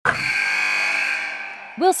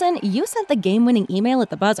Wilson, you sent the game-winning email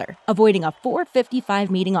at the buzzer, avoiding a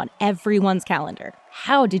 4:55 meeting on everyone's calendar.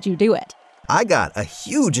 How did you do it? I got a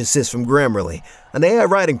huge assist from Grammarly, an AI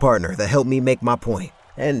writing partner that helped me make my point.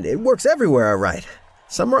 And it works everywhere I write.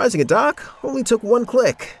 Summarizing a doc only took one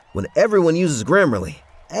click. When everyone uses Grammarly,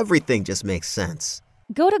 everything just makes sense.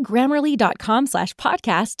 Go to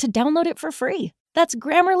Grammarly.com/podcast to download it for free. That's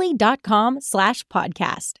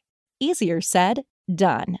Grammarly.com/podcast. Easier said,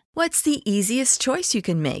 done. What's the easiest choice you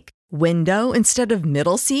can make? Window instead of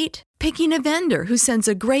middle seat? Picking a vendor who sends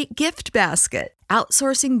a great gift basket?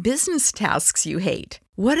 Outsourcing business tasks you hate?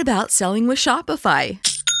 What about selling with Shopify?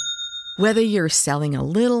 Whether you're selling a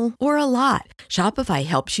little or a lot, Shopify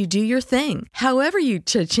helps you do your thing, however you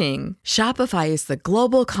cha-ching. Shopify is the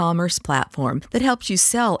global commerce platform that helps you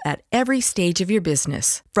sell at every stage of your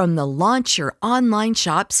business. From the launch your online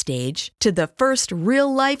shop stage to the first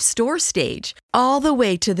real-life store stage, all the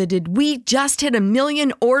way to the did we just hit 1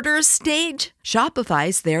 million orders stage.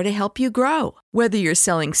 Shopify's there to help you grow. Whether you're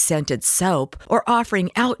selling scented soap or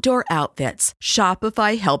offering outdoor outfits,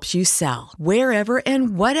 Shopify helps you sell. Wherever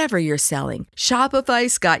and whatever you're selling,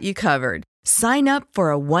 Shopify's got you covered. Sign up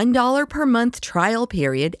for a $1 per month trial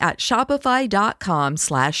period at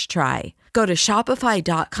shopify.com/try. Go to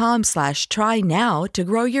shopify.com/try now to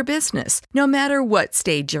grow your business, no matter what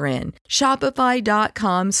stage you're in.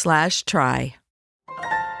 Shopify.com/try.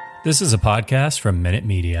 This is a podcast from Minute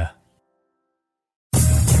Media.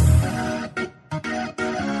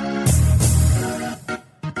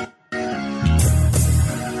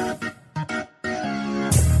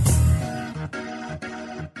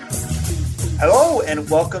 Hello and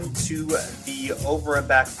welcome to the Over and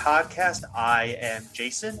Back podcast. I am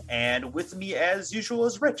Jason, and with me as usual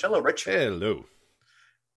is Rich. Hello, Rich. Hello.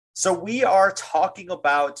 So we are talking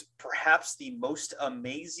about perhaps the most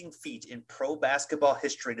amazing feat in pro basketball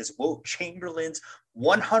history. It is Wilt Chamberlain's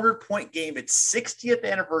 100-point game, its 60th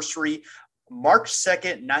anniversary, March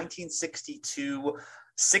 2nd, 1962,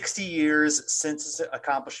 60 years since its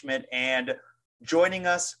accomplishment. And joining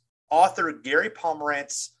us, author Gary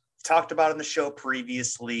Pomerantz. Talked about on the show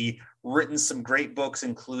previously, written some great books,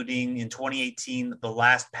 including in 2018, The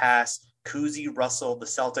Last Pass, Cousy, Russell, the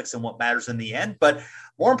Celtics, and What Matters in the End. But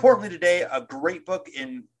more importantly today, a great book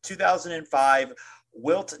in 2005,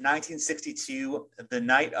 Wilt 1962, The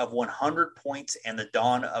Night of 100 Points and the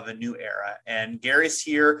Dawn of a New Era. And Gary's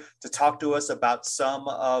here to talk to us about some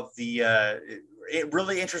of the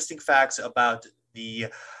really interesting facts about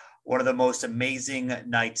one of the most amazing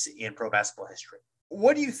nights in pro basketball history.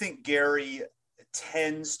 What do you think, Gary,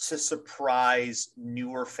 tends to surprise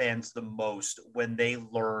newer fans the most when they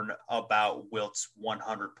learn about Wilt's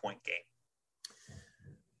 100-point game?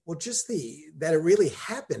 Well, just that it really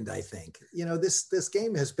happened, I think. You know, this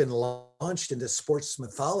game has been launched into sports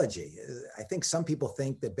mythology. I think some people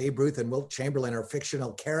think that Babe Ruth and Wilt Chamberlain are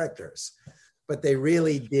fictional characters, but they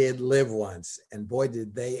really did live once, and boy,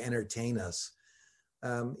 did they entertain us.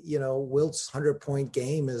 Wilt's 100-point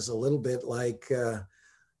game is a little bit like,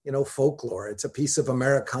 folklore. It's a piece of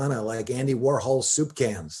Americana, like Andy Warhol's soup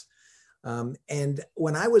cans. And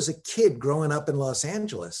when I was a kid growing up in Los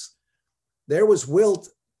Angeles, there was Wilt,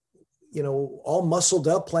 all muscled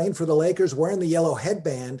up, playing for the Lakers, wearing the yellow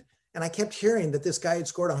headband. And I kept hearing that this guy had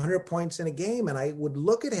scored 100 points in a game. And I would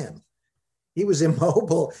look at him. He was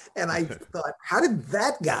immobile. And I thought, how did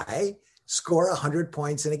that guy score 100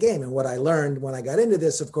 points in a game? And what I learned when I got into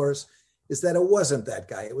this, of course, is that it wasn't that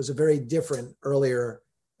guy. It was a very different, earlier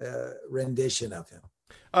rendition of him.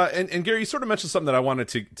 And Gary, you sort of mentioned something that I wanted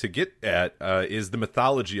to get at is the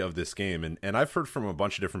mythology of this game. And I've heard from a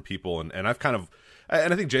bunch of different people, and I've and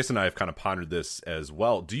I think Jason and I have kind of pondered this as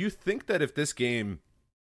well. Do you think that if this game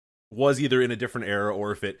was either in a different era,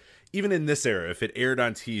 or if it, even in this era, if it aired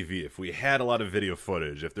on TV, if we had a lot of video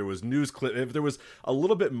footage, if there was news clip, if there was a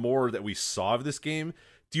little bit more that we saw of this game,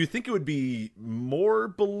 do you think it would be more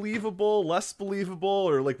believable, less believable,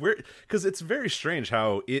 or like where? Because it's very strange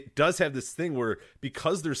how it does have this thing where,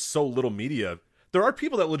 because there's so little media, there are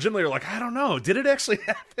people that legitimately are like, I don't know, did it actually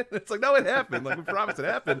happen? It's like, no, it happened. Like, we promised it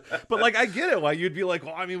happened. But like, I get it. Why you'd be like,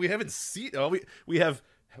 well, I mean, we haven't seen. Oh, we have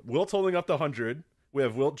Wilt holding up the 100. We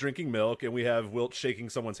have Wilt drinking milk, and we have Wilt shaking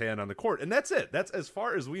someone's hand on the court. And that's it. That's, as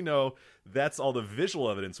far as we know, that's all the visual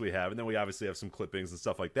evidence we have. And then we obviously have some clippings and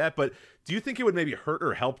stuff like that. But do you think it would maybe hurt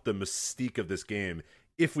or help the mystique of this game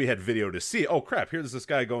if we had video to see, oh, crap, here's this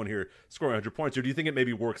guy going here scoring 100 points? Or do you think it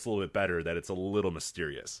maybe works a little bit better, that it's a little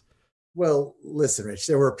mysterious? Well, listen, Rich,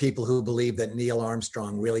 there were people who believed that Neil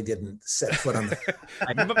Armstrong really didn't set foot on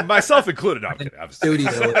the myself included, I'm kidding, studio.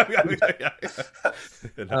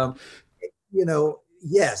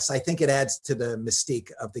 yes, I think it adds to the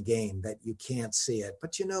mystique of the game that you can't see it.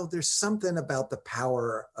 But, there's something about the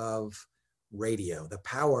power of radio, the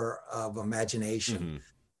power of imagination.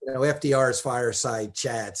 FDR's fireside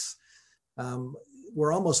chats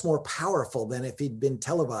were almost more powerful than if he'd been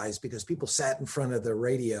televised, because people sat in front of the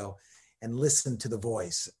radio and listened to the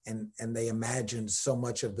voice, and they imagined so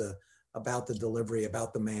much about the delivery,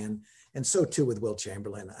 about the man. And so too with Wilt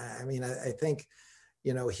Chamberlain. I think,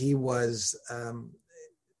 he was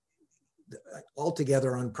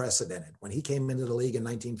altogether unprecedented. When he came into the league in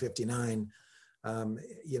 1959,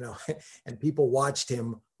 and people watched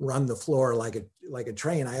him run the floor like a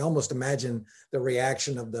train. I almost imagine the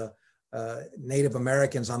reaction of the Native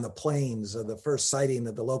Americans on the plains, or the first sighting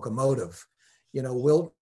of the locomotive.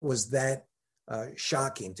 Wilt was that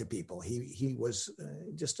shocking to people. He was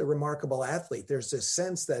just a remarkable athlete. There's this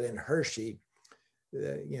sense that in Hershey,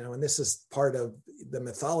 and this is part of the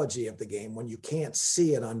mythology of the game, when you can't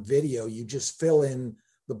see it on video, you just fill in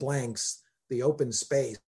the blanks, the open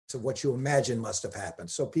space of what you imagine must have happened.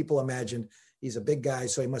 So people imagined he's a big guy,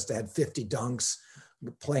 so he must have had 50 dunks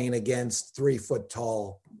playing against 3 foot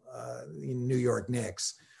tall New York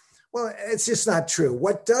Knicks. Well, it's just not true.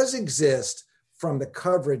 What does exist from the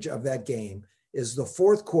coverage of that game is the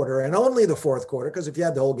fourth quarter, and only the fourth quarter, because if you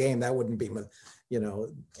had the whole game, that wouldn't be,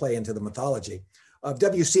 play into the mythology of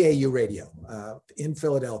WCAU radio in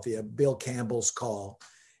Philadelphia, Bill Campbell's call.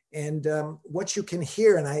 And what you can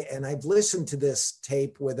hear, and I've listened to this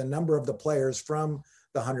tape with a number of the players from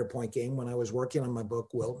the 100-point game when I was working on my book,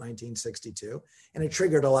 Wilt, 1962. And it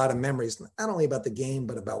triggered a lot of memories, not only about the game,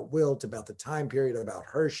 but about Wilt, about the time period, about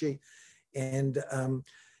Hershey. And,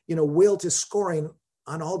 Wilt is scoring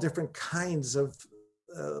on all different kinds of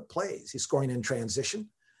plays. He's scoring in transition.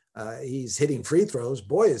 He's hitting free throws.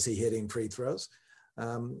 Boy, is he hitting free throws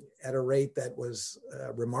at a rate that was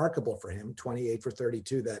remarkable for him, 28 for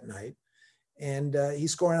 32 that night. And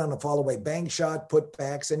he's scoring on a fall-away bank shot,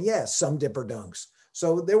 putbacks, and yes, some dipper dunks.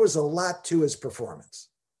 So there was a lot to his performance.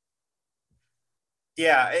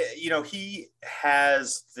 Yeah, he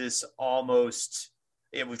has this almost,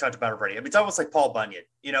 we've talked about it already. It's almost like Paul Bunyan.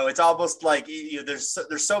 It's almost like there's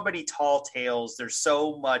so many tall tales. There's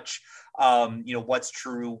so much, what's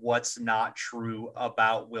true, what's not true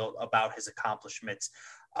about Wilt, about his accomplishments,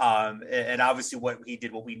 and obviously what he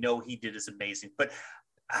did, what we know he did, is amazing. But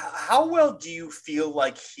how well do you feel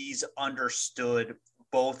like he's understood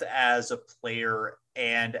both as a player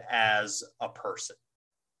and as a person?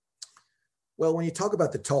 Well, when you talk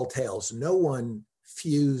about the tall tales, no one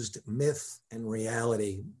fused myth and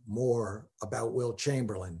reality more about Wilt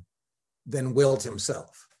Chamberlain than Wilt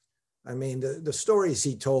himself. The stories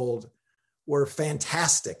he told were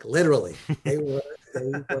fantastic, literally. They were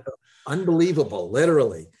unbelievable,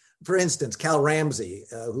 literally. For instance, Cal Ramsey,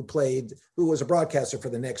 who was a broadcaster for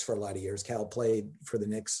the Knicks for a lot of years. Cal played for the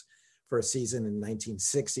Knicks for a season in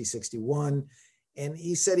 1960, 61. And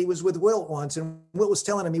he said he was with Wilt once, and Wilt was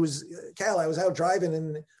telling him, Cal, I was out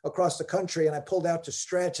driving across the country, and I pulled out to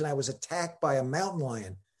stretch, and I was attacked by a mountain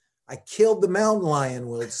lion. I killed the mountain lion,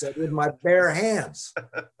 Wilt said, with my bare hands.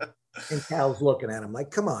 And Cal's looking at him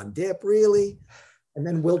like, come on, Dip, really? And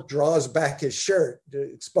then Wilt draws back his shirt to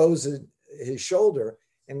expose his shoulder,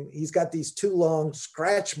 and he's got these 2 long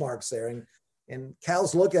scratch marks there. And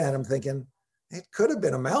Cal's looking at him thinking, it could have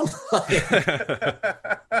been a mountain lion.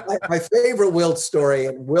 My favorite Wilt story,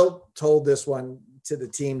 and Wilt told this one to the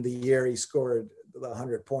team the year he scored the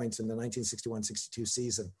 100 points in the 1961-62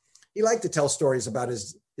 season. He liked to tell stories about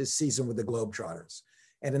his season with the Globetrotters.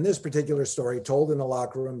 And in this particular story, told in the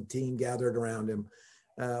locker room, the team gathered around him,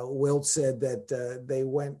 Wilt said that they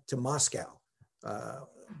went to Moscow,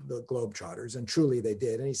 the Globetrotters, and truly they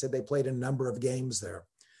did. And he said they played a number of games there.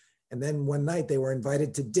 And then one night they were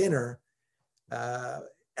invited to dinner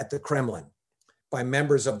at the Kremlin by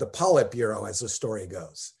members of the Politburo, as the story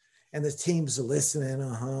goes. And the team's listening,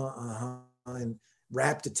 and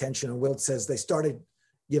rapt attention. And Wilt says they started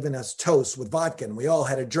giving us toasts with vodka, and we all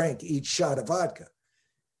had a drink, each shot of vodka.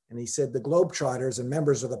 And he said the Globetrotters and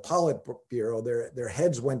members of the Politburo, their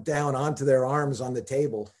heads went down onto their arms on the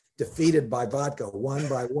table, defeated by vodka, one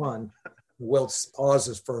by one. Wilt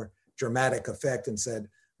pauses for dramatic effect and said,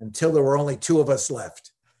 until there were only 2 of us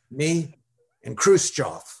left, me and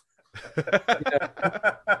Khrushchev.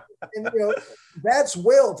 And that's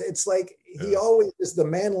Wilt. It's like he always is the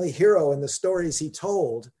manly hero in the stories he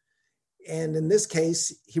told. And in this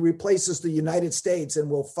case, he replaces the United States and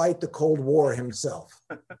will fight the Cold War himself.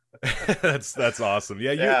 That's awesome.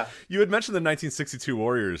 Yeah, you had mentioned the 1962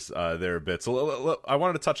 Warriors there a bit. So I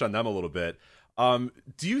wanted to touch on them a little bit. Do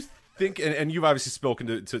you think, and you've obviously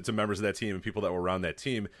spoken to members of that team and people that were around that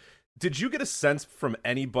team, Did you get a sense from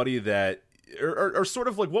anybody that, or sort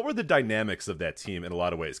of like, what were the dynamics of that team in a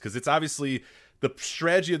lot of ways? Because it's obviously the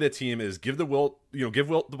strategy of that team is give Wilt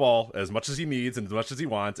the ball as much as he needs and as much as he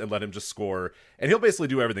wants, and let him just score, and he'll basically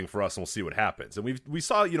do everything for us, and we'll see what happens. And we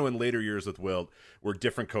saw in later years with Wilt where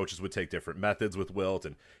different coaches would take different methods with Wilt,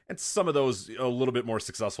 and some of those a little bit more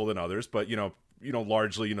successful than others. But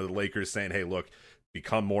largely the Lakers saying, hey, look,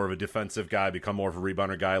 become more of a defensive guy, become more of a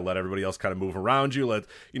rebounder guy, let everybody else kind of move around you. Let,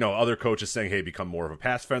 other coaches saying, hey, become more of a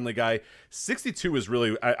pass-friendly guy. 62 is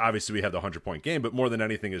really, obviously we have the 100-point game, but more than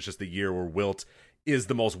anything is just the year where Wilt is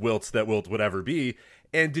the most Wilts that Wilt would ever be.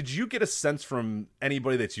 And did you get a sense from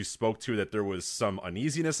anybody that you spoke to that there was some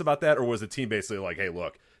uneasiness about that? Or was the team basically like, hey,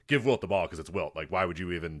 look, give Wilt the ball because it's Wilt. Like, why would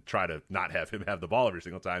you even try to not have him have the ball every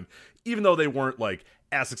single time? Even though they weren't like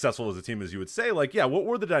as successful as a team as you would say, like, yeah, what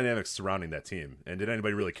were the dynamics surrounding that team? And did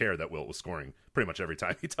anybody really care that Wilt was scoring pretty much every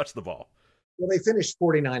time he touched the ball? Well, they finished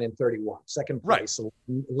 49-31, second place, right. So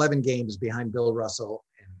 11 games behind Bill Russell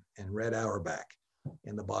and Red Auerbach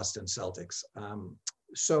in the Boston Celtics.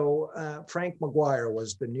 So Frank McGuire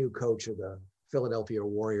was the new coach of the Philadelphia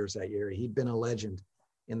Warriors that year. He'd been a legend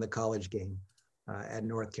in the college game at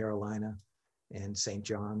North Carolina and St.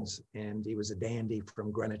 John's, and he was a dandy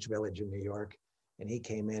from Greenwich Village in New York. And he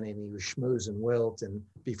came in and he was schmoozing Wilt and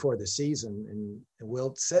before the season, and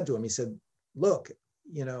Wilt said to him, he said, look,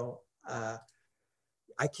 I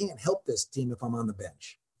can't help this team if I'm on the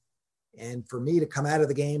bench. And for me to come out of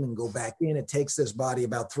the game and go back in, it takes this body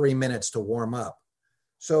about 3 minutes to warm up.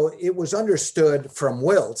 So it was understood from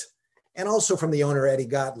Wilt and also from the owner, Eddie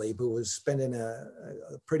Gottlieb, who was spending a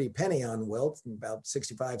pretty penny on Wilt, about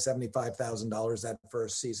 $65,000, $75,000 that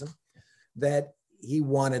first season, that he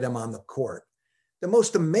wanted him on the court. The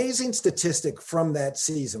most amazing statistic from that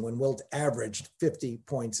season when Wilt averaged 50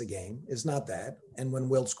 points a game is not that. And when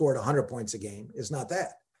Wilt scored 100 points a game is not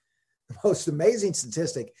that. The most amazing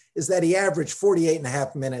statistic is that he averaged 48 and a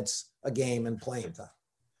half minutes a game in playing time.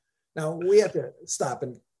 Now, we have to stop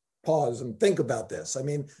and pause and think about this. I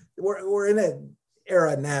mean, we're in an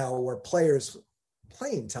era now where players'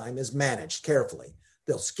 playing time is managed carefully.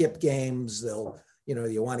 They'll skip games. They'll,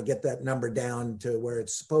 you want to get that number down to where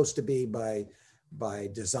it's supposed to be by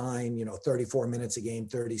design, 34 minutes a game,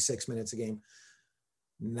 36 minutes a game.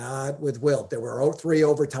 Not with Wilt. There were 3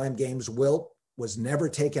 overtime games. Wilt was never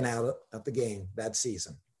taken out of the game that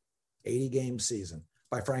season, 80-game season,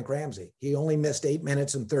 by Frank Ramsey. He only missed 8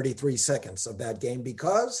 minutes and 33 seconds of that game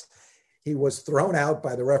because he was thrown out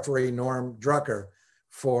by the referee, Norm Drucker,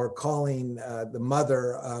 for calling the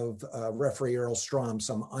mother of referee Earl Strom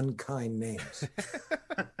some unkind names.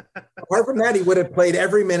 Apart from that, he would have played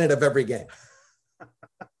every minute of every game.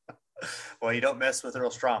 Well, you don't mess with Earl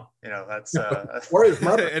Strom. That's or his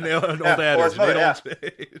mother. And old adage.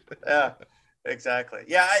 Yeah. Exactly.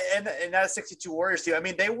 Yeah. And that 62 Warriors team, I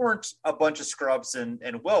mean, they weren't a bunch of scrubs and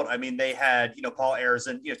Wilt. I mean, they had, Paul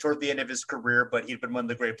Arizin, toward the end of his career, but he'd been one of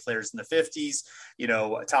the great players in the 50s.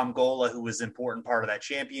 Tom Gola, who was an important part of that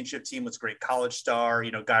championship team, was a great college star.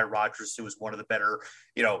 Guy Rogers, who was one of the better,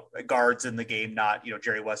 guards in the game, not,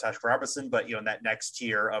 Jerry West, Oscar Robertson, but, in that next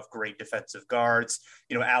tier of great defensive guards.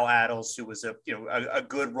 Al Attles, who was a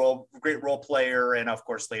great role player. And of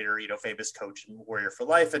course, later, famous coach and Warrior for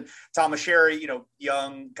life. And Thomas Sherry,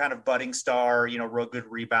 young kind of budding star, real good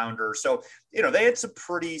rebounder. So, they had some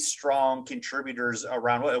pretty strong contributors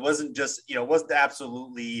around. It wasn't just, it wasn't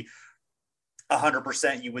absolutely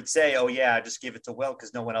 100% you would say, oh yeah, just give it to Wilt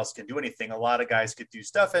because no one else can do anything. A lot of guys could do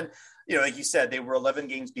stuff. And, like you said, they were 11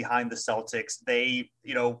 games behind the Celtics. They,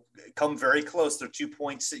 come very close. They're 2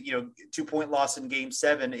 points, 2-point loss in game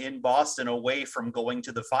 7 in Boston away from going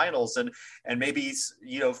to the finals. And maybe,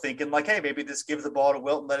 thinking like, hey, maybe just give the ball to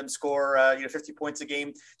Wilt and let him score, 50 points a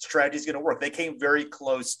game. Strategy is going to work. They came very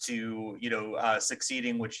close to,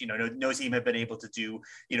 succeeding, which, no team had been able to do,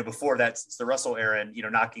 before that since the Russell era and,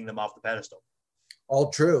 knocking them off the pedestal. All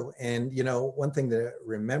true. And, one thing to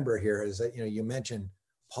remember here is that, you mentioned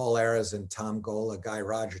Paul Arizin, Tom Gola, Guy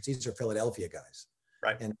Rogers. These are Philadelphia guys.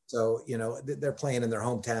 Right. And so, they're playing in their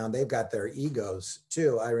hometown. They've got their egos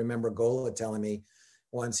too. I remember Gola telling me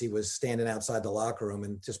once he was standing outside the locker room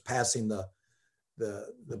and just passing the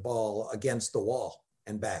ball against the wall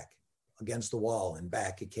and back, against the wall and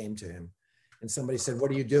back. It came to him. And somebody said,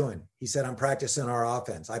 what are you doing? He said, I'm practicing our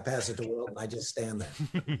offense. I pass it to Wilt and I just stand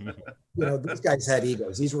there. These guys had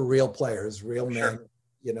egos. These were real players, real men.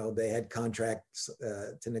 Sure. They had contracts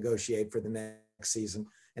to negotiate for the next season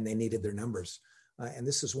and they needed their numbers. And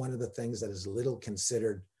this is one of the things that is little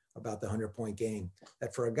considered about the 100-point game,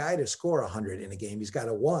 that for a guy to score 100 in a game, he's got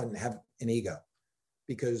to have an ego,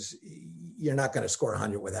 because you're not going to score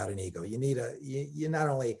 100 without an ego. You need you not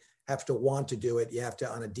only have to want to do it. You have to,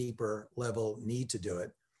 on a deeper level, need to do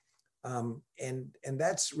it. And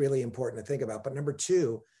that's really important to think about. But number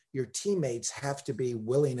two, your teammates have to be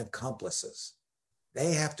willing accomplices.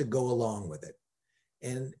 They have to go along with it.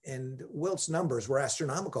 And Wilt's numbers were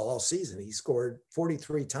astronomical all season. He scored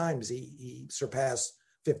 43 times. He surpassed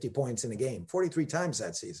 50 points in a game, 43 times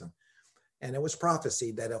that season. And it was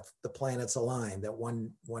prophesied that if the planets aligned, that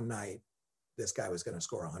one night, this guy was going to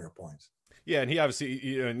score 100 points. Yeah, and he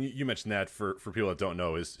obviously, and you mentioned that for people that don't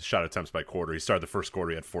know, his shot attempts by quarter. He started the first quarter,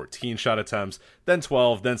 he had 14 shot attempts, then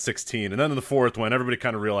 12, then 16, and then in the fourth, when everybody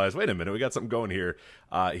kind of realized, wait a minute, we got something going here,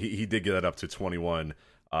 he did get that up to 21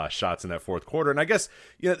 shots in that fourth quarter. And I guess,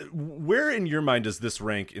 where in your mind does this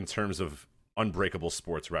rank in terms of unbreakable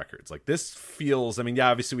sports records? Like, this feels, I mean, yeah,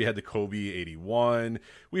 obviously we had the Kobe 81.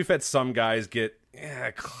 We've had some guys get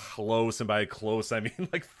close, and by close I mean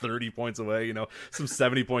like 30 points away, some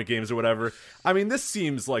 70-point games or whatever. I mean, this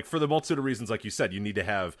seems like, for the multitude of reasons, like you said, you need to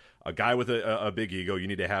have a guy with a big ego, you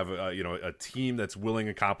need to have a team that's willing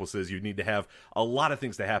accomplices, you need to have a lot of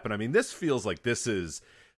things to happen. I mean, this feels like this is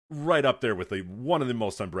right up there with one of the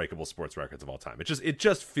most unbreakable sports records of all time. It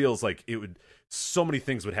just feels like so many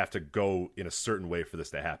things would have to go in a certain way for this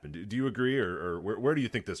to happen. Do you agree, or where do you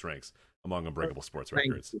think this ranks among unbreakable sports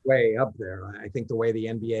records? Way up there. I think the way the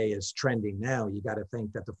NBA is trending now, you got to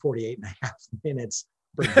think that the 48 and a half minutes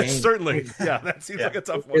per game. Certainly. Yeah, that seems like a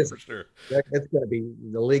tough one for sure. It's going to be,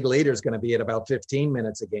 the league leader is going to be at about 15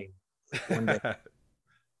 minutes a game one day.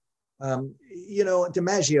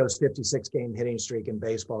 DiMaggio's 56-game hitting streak in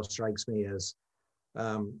baseball strikes me as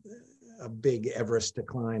a big Everest to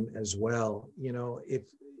climb as well. If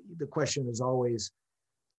the question is always,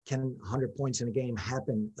 can 100 points in a game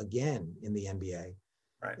happen again in the NBA?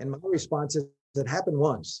 Right. And my response is, it happened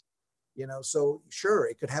once. So sure,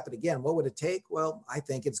 it could happen again. What would it take? Well, I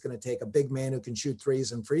think it's going to take a big man who can shoot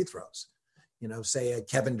threes and free throws. Say a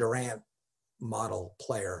Kevin Durant model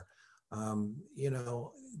player.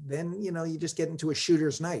 Then you just get into a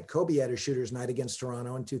shooter's night. Kobe had a shooter's night against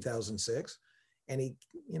Toronto in 2006, and he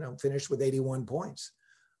finished with 81 points.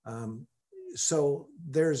 So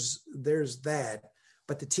there's that,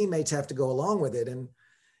 but the teammates have to go along with it, and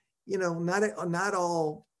not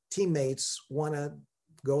all teammates want to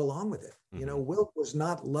go along with it. Mm-hmm. Wilt was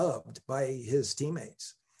not loved by his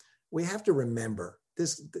teammates. We have to remember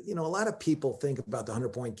this. A lot of people think about the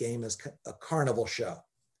 100-point game as a carnival show.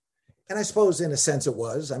 And I suppose in a sense it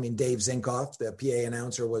was. I mean, Dave Zinkoff, the PA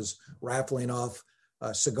announcer, was raffling off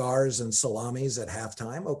cigars and salamis at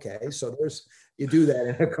halftime. Okay, so you do that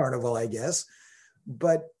in a carnival, I guess.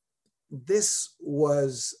 But this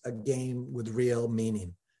was a game with real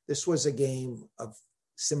meaning. This was a game of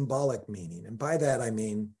symbolic meaning. And by that, I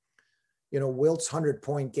mean, Wilt's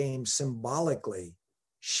 100-point game symbolically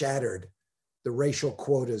shattered the racial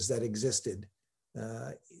quotas that existed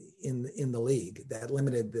in the league, that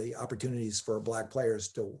limited the opportunities for Black players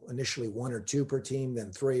to initially 1 or 2 per team,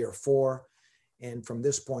 then 3 or 4. And from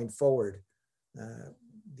this point forward, the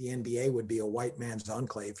NBA would be a white man's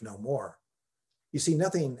enclave no more. You see,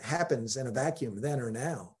 nothing happens in a vacuum then or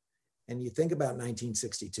now. And you think about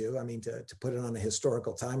 1962, I mean, to put it on a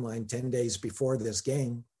historical timeline, 10 days before this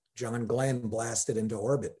game, John Glenn blasted into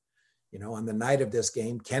orbit. On the night of this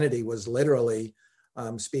game, Kennedy was literally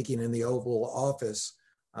speaking in the Oval Office,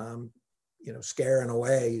 scaring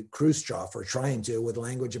away Khrushchev, or trying to, with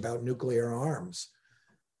language about nuclear arms.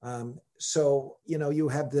 So you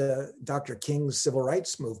have the Dr. King's civil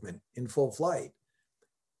rights movement in full flight.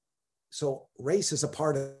 So race is a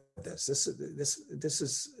part of this. This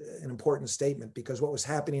is an important statement, because what was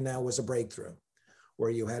happening now was a breakthrough, where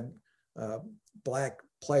you had Black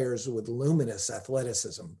players with luminous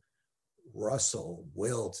athleticism: Russell,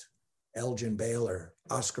 Wilt, Elgin Baylor,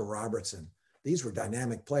 Oscar Robertson. These were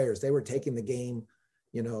dynamic players. They were taking the game,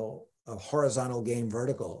 a horizontal game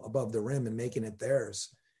vertical above the rim and making it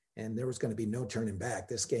theirs. And there was going to be no turning back.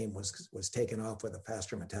 This game was taken off with a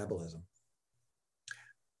faster metabolism.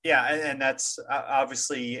 Yeah, and that's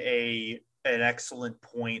obviously an excellent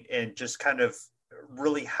point, and just kind of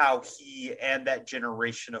really how he and that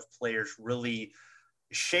generation of players really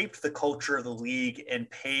shaped the culture of the league and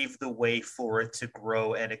paved the way for it to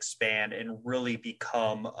grow and expand and really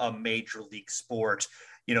become a major league sport,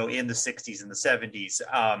 in the 60s and the 70s.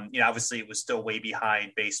 Obviously it was still way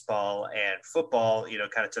behind baseball and football,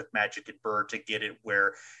 kind of took Magic and Bird to get it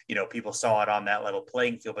where, people saw it on that level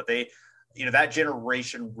playing field, but they, that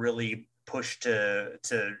generation really pushed to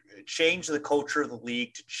change the culture of the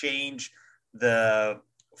league, to change the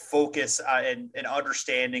focus and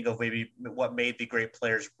understanding of maybe what made the great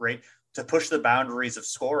players great, to push the boundaries of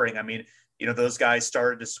scoring. I mean, those guys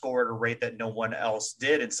started to score at a rate that no one else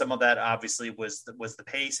did. And some of that obviously was the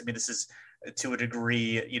pace. I mean, this is to a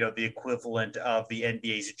degree, the equivalent of the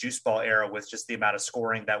NBA's juice ball era with just the amount of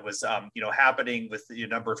scoring that was, happening with the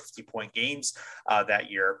number of 50-point games that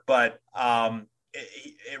year. But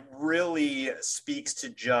it really speaks to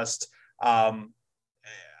just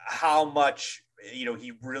how much,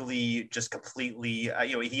 he really just completely,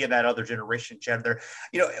 he and that other generation together,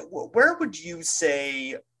 where would you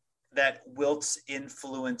say that Wilt's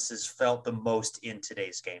influence is felt the most in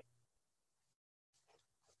today's game?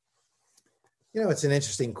 It's an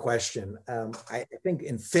interesting question. I think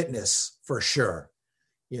in fitness, for sure.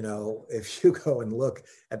 If you go and look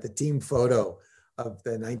at the team photo of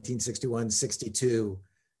the 1961-62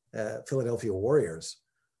 Philadelphia Warriors,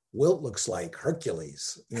 Wilt looks like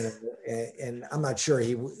Hercules, and I'm not sure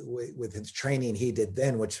with his training he did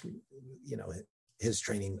then, which, his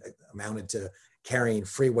training amounted to carrying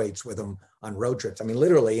free weights with him on road trips. I mean,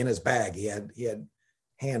 literally in his bag, he had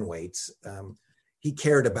hand weights. He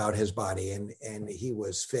cared about his body and he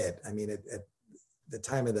was fit. I mean, at the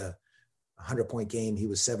time of the 100-point game, he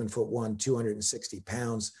was 7'1", 260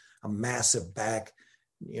 pounds, a massive back,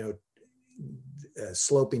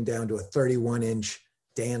 sloping down to a 31-inch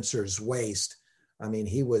dancer's waist. I mean,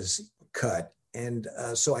 he was cut. And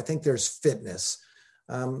so I think there's fitness.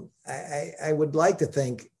 I would like to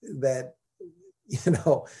think that,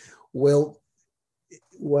 Wilt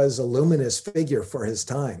was a luminous figure for his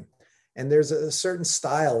time. And there's a certain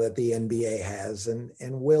style that the NBA has.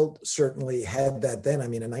 And Wilt certainly had that then. I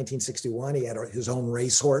mean, in 1961, he had his own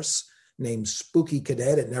racehorse named Spooky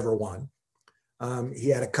Cadet. It never won. He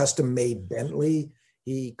had a custom-made Bentley.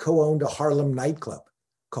 He co-owned a Harlem nightclub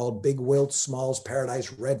called Big Wilt, Small's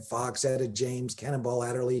Paradise, Red Fox, Etta James, Cannonball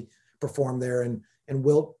Adderley performed there. And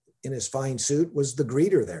Wilt, in his fine suit, was the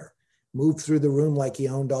greeter there, moved through the room like he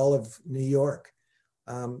owned all of New York.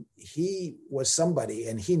 He was somebody,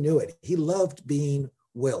 and he knew it. He loved being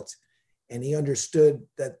Wilt, and he understood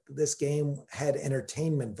that this game had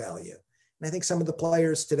entertainment value. And I think some of the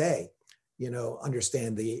players today,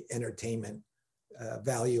 understand the entertainment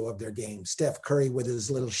value of their game. Steph Curry with his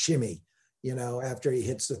little shimmy, after he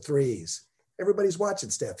hits the threes. Everybody's watching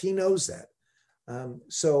Steph. He knows that.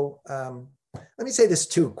 Let me say this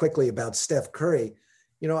too quickly about Steph Curry.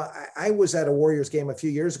 I was at a Warriors game a few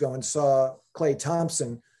years ago and saw Klay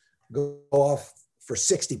Thompson go off for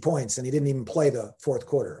 60 points, and he didn't even play the fourth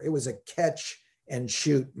quarter. It was a catch and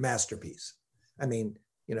shoot masterpiece. I mean,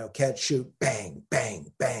 catch, shoot, bang,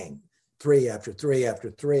 bang, bang, three after three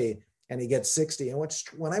after three, and he gets 60. And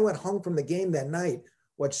when I went home from the game that night,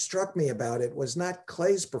 what struck me about it was not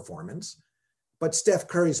Klay's performance, but Steph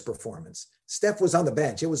Curry's performance. Steph was on the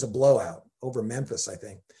bench. It was a blowout over Memphis, I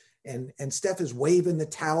think. And Steph is waving the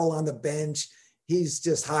towel on the bench. He's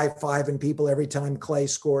just high-fiving people every time Klay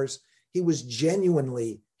scores. He was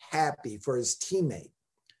genuinely happy for his teammate.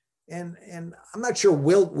 And I'm not sure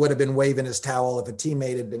Wilt would have been waving his towel if a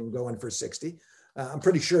teammate had been going for 60. I'm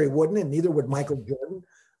pretty sure he wouldn't, and neither would Michael Jordan.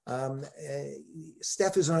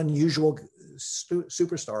 Steph is an unusual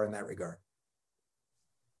superstar in that regard.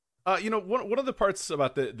 One of the parts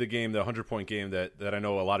about the game, the 100-point game that I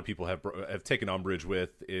know a lot of people have taken umbrage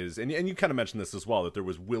with is, and you kind of mentioned this as well, that there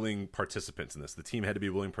was willing participants in this. The team had to be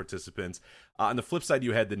willing participants. On the flip side,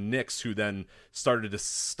 you had the Knicks, who then started to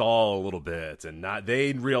stall a little bit, and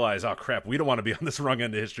they realized, oh crap, we don't want to be on this wrong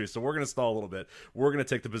end of history, so we're going to stall a little bit. We're going to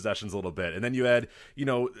take the possessions a little bit. And then you had,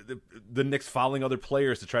 the Knicks fouling other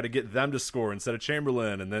players to try to get them to score instead of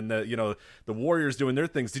Chamberlain, and then the Warriors doing their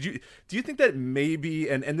things. Do you think that maybe,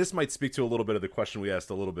 and this might speak to a little bit of the question we asked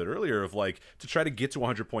a little bit earlier of, like, to try to get to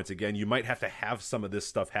 100 points again, you might have to have some of this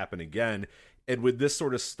stuff happen again. And with this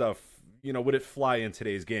sort of stuff, would it fly in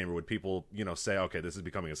today's game, or would people, say, okay, this is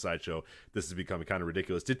becoming a sideshow, this is becoming kind of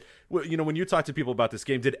ridiculous? When you talk to people about this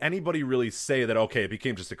game, did anybody really say that, okay, it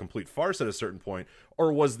became just a complete farce at a certain point,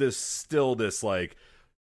 or was this still this, like,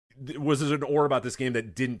 was there an aura about this game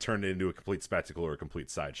that didn't turn it into a complete spectacle or a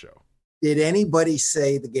complete sideshow? Did anybody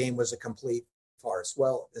say the game was a complete farce?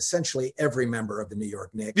 Well, essentially every member of the New York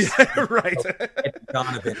Knicks. Yeah, right.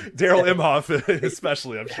 Donovan. Daryl Imhoff,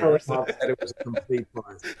 especially, I'm sure. Imhoff said it was a complete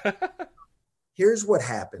farce. Here's what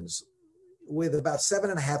happens. With about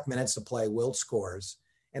 7.5 minutes to play, Wilt scores,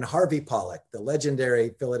 and Harvey Pollack, the legendary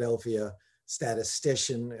Philadelphia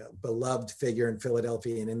statistician, beloved figure in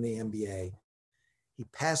Philadelphia and in the NBA, he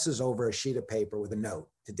passes over a sheet of paper with a note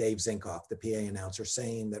to Dave Zinkoff, the PA announcer,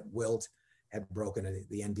 saying that Wilt had broken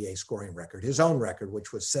the NBA scoring record, his own record,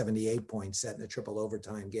 which was 78 points set in a triple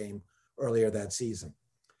overtime game earlier that season.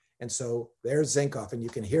 And so there's Zinkoff, and you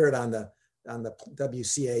can hear it on the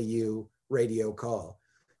WCAU radio call.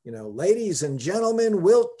 ladies and gentlemen,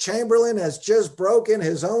 Wilt Chamberlain has just broken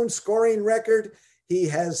his own scoring record. He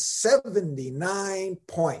has 79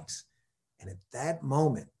 points. And at that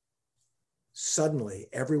moment, suddenly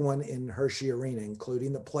everyone in Hershey Arena,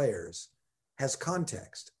 including the players, has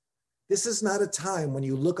context. This is not a time when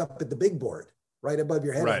you look up at the big board right above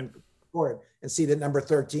your head on the board and see that number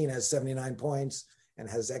 13 has 79 points and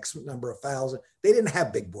has X number of fouls. They didn't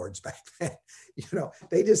have big boards back then.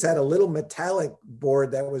 They just had a little metallic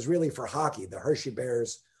board that was really for hockey, the Hershey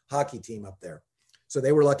Bears hockey team up there. So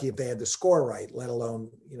they were lucky if they had the score right, let alone,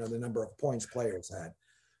 the number of points players had.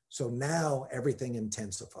 So now everything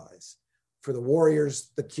intensifies. For the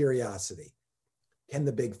Warriors, the curiosity. Can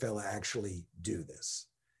the big fella actually do this?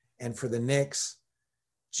 And for the Knicks,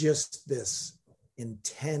 just this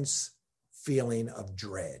intense feeling of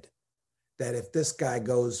dread that if this guy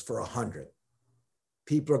goes for 100,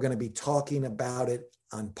 people are going to be talking about it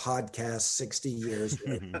on podcasts 60 years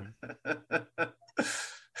later.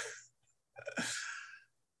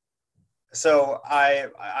 So I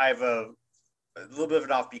have a little bit of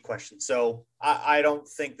an offbeat question. So I don't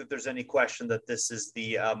think that there's any question that this is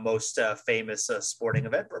the most famous sporting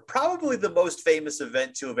event, or probably the most famous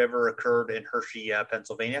event to have ever occurred in Hershey,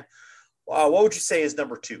 Pennsylvania. What would you say is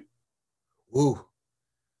number 2? Ooh,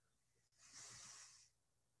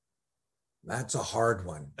 that's a hard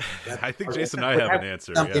one. I think Jason and I have an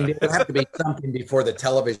answer. It would have to be something before the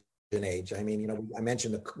television age. I mean, I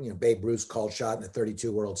mentioned the Babe Ruth's called shot in the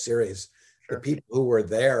 32 World Series. Sure. The people who were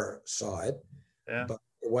there saw it, but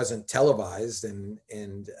it wasn't televised, and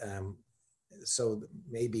so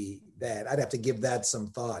maybe that I'd have to give that some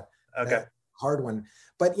thought. Okay, hard one.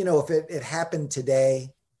 But if it happened today,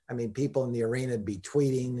 I mean, people in the arena would be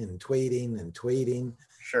tweeting and tweeting and tweeting.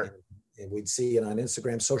 Sure. And we'd see it on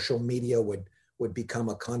Instagram. Social media would become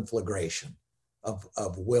a conflagration of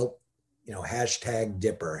Wilt, hashtag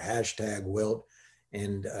Dipper, hashtag Wilt,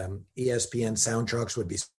 and ESPN sound trucks would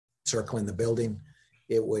be circling the building.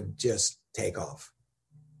 It would just take off.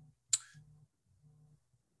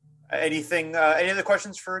 Any other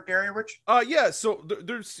questions for Gary or Rich? Yeah. So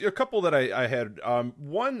there's a couple that I had.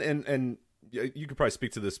 One, and you could probably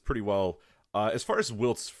speak to this pretty well. As far as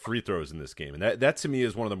Wilt's free throws in this game, and that to me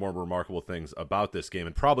is one of the more remarkable things about this game,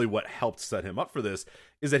 and probably what helped set him up for this,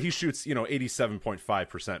 is that he shoots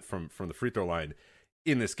 87.5% from the free throw line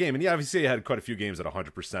in this game. And obviously he had quite a few games at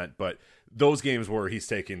 100%, but those games where he's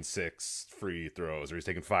taking 6 free throws or he's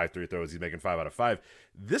taking 5 free throws, he's making 5 out of 5.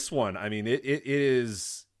 This one, I mean, it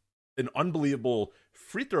is an unbelievable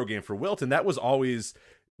free throw game for Wilt, and that was always,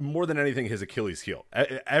 more than anything, his Achilles heel.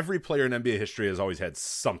 Every player in NBA history has always had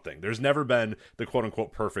something. There's never been the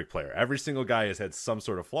quote-unquote perfect player. Every single guy has had some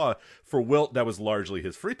sort of flaw. For Wilt, that was largely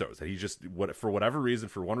his free throws. That he just, for whatever reason,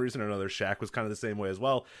 for one reason or another, Shaq was kind of the same way as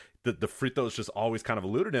well. The free throws just always kind of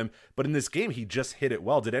eluded him. But in this game, he just hit it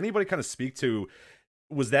well. Did anybody kind of speak to,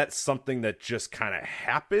 was that something that just kind of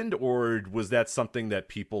happened, or was that something that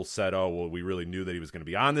people said, oh, well, we really knew that he was going to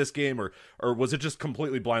be on this game, or was it just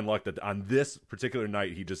completely blind luck that on this particular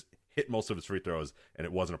night he just hit most of his free throws and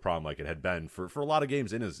it wasn't a problem like it had been for a lot of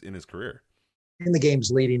games in his career? In the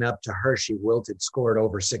games leading up to Hershey, Wilt had scored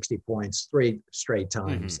over 60 points 3 straight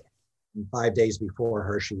times. Mm-hmm. And 5 days before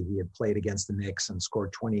Hershey, he had played against the Knicks and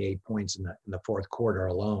scored 28 points in the fourth quarter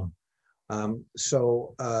alone.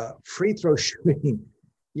 So free throw shooting,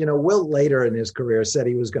 Wilt later in his career said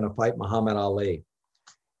he was going to fight Muhammad Ali.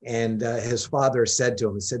 And his father said to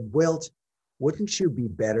him, he said, Wilt, wouldn't you be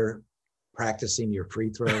better practicing your free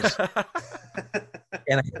throws?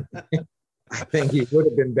 And I think he would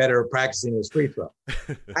have been better practicing his free throw.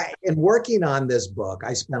 In working on this book,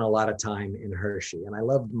 I spent a lot of time in Hershey, and I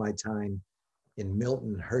loved my time in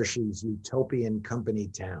Milton Hershey's utopian company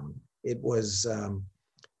town. It was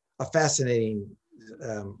a fascinating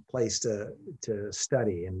place to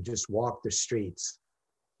study and just walk the streets.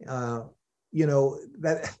 That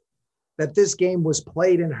this game was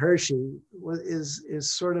played in Hershey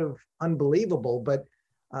is sort of unbelievable, but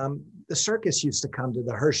the circus used to come to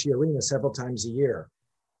the Hershey Arena several times a year.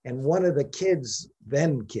 And one of the kids,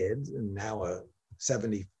 and now a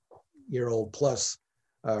 70-year-old plus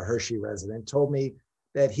Hershey resident, told me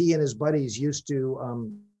that he and his buddies used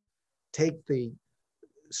to take the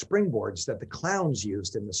springboards that the clowns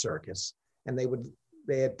used in the circus, and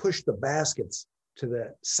they had pushed the baskets to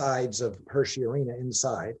the sides of Hershey Arena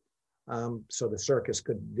inside, so the circus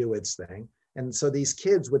could do its thing. And so these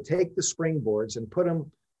kids would take the springboards and put them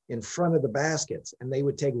in front of the baskets, and they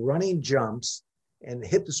would take running jumps and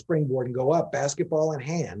hit the springboard and go up, basketball in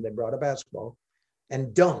hand. They brought a basketball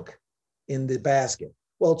and dunk in the basket.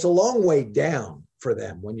 Well, it's a long way down for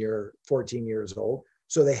them when you're 14 years old.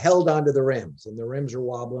 So they held onto the rims, and the rims were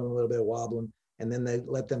wobbling a little bit, wobbling, and then they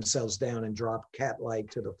let themselves down and dropped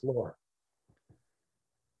cat-like to the floor.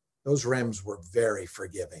 Those rims were very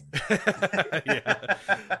forgiving. Yeah,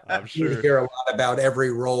 I'm sure. You hear a lot about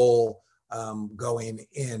every roll going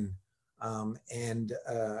in.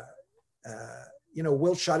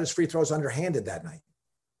 Wilt shot his free throws underhanded that night.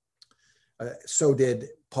 So did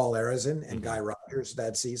Paul Arizin and Guy Rogers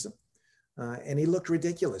that season. And he looked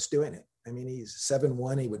ridiculous doing it. I mean, he's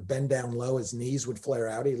 7'1". He would bend down low. His knees would flare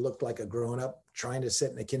out. He looked like a grown-up trying to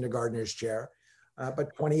sit in a kindergartner's chair.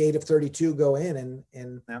 But 28 of 32 go in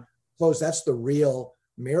and close. That's the real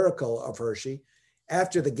miracle of Hershey.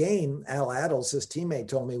 After the game, Al Attles, his teammate,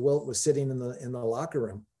 told me Wilt was sitting in the locker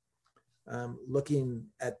room looking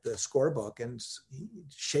at the scorebook and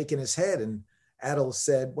shaking his head. And Attles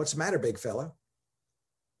said, "What's the matter, big fella?"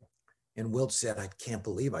 And Wilt said, "I can't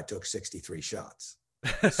believe I took 63 shots."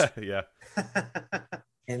 Yeah.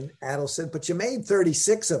 And Attles said, "But you made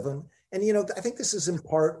 36 of them." And, I think this is in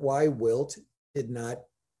part why Wilt did not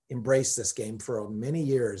embrace this game for many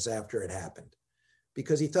years after it happened,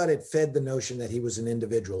 because he thought it fed the notion that he was an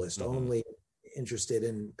individualist, only interested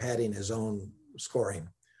in padding his own scoring.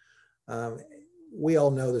 We all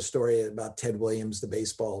know the story about Ted Williams, the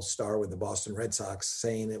baseball star with the Boston Red Sox,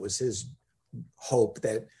 saying it was his hope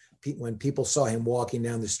that when people saw him walking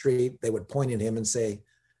down the street, they would point at him and say,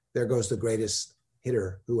 "There goes the greatest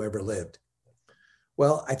hitter who ever lived."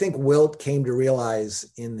 Well, I think Wilt came to realize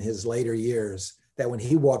in his later years that when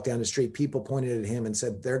he walked down the street, people pointed at him and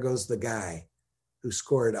said, "There goes the guy who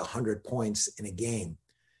scored 100 points in a game."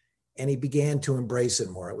 And he began to embrace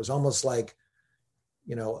it more. It was almost like,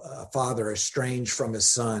 a father estranged from his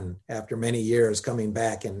son after many years coming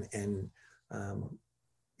back and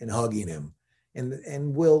hugging him.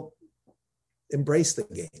 And Wilt embraced the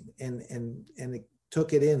game and he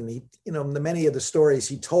took it in. Many of the stories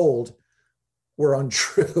he told were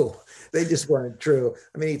untrue. They just weren't true.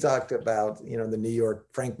 I mean, he talked about, the New York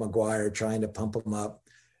Frank McGuire trying to pump him up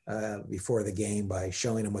before the game by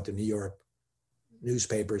showing him what the New York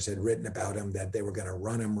newspapers had written about him, that they were going to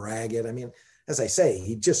run him ragged. I mean, as I say,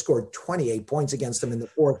 he just scored 28 points against them in the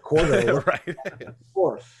fourth quarter. Right.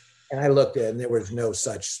 And I looked at it and there was no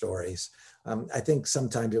such stories. I think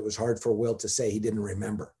sometimes it was hard for Wilt to say he didn't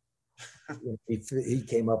remember. He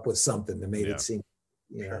came up with something that made it seem,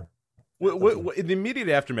 What, in the immediate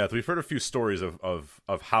aftermath, we've heard a few stories of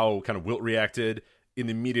how kind of Wilt reacted in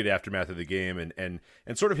the immediate aftermath of the game and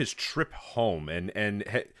sort of his trip home and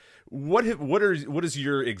what is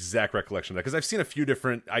your exact recollection of that? Because I've seen a few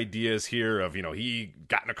different ideas here of, he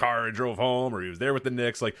got in a car and drove home, or he was there with the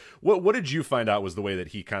Knicks. Like, what did you find out was the way that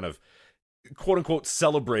he kind of, quote unquote,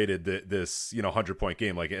 celebrated this 100-point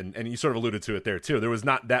game? Like, and you sort of alluded to it there too. There was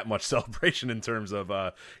not that much celebration in terms of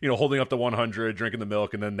holding up the 100, drinking the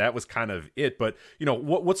milk, and then that was kind of it. But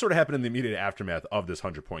what sort of happened in the immediate aftermath of this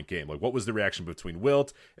 100-point game? Like, what was the reaction between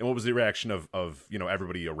Wilt and what was the reaction of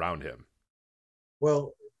everybody around him?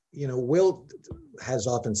 Well, Wilt has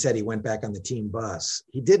often said he went back on the team bus.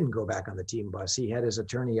 He didn't go back on the team bus. He had his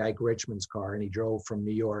attorney Ike Richmond's car and he drove from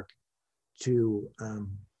New York to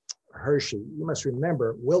Hershey. You must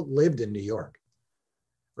remember, Wilt lived in New York,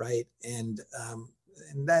 right? And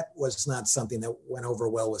that was not something that went over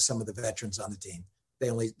well with some of the veterans on the team. They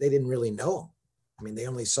didn't really know him. I mean, they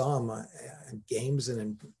only saw him in games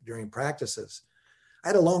and during practices. I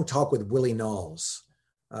had a long talk with Willie Knowles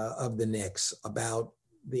of the Knicks about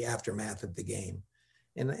the aftermath of the game.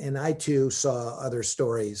 And I too saw other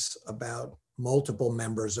stories about multiple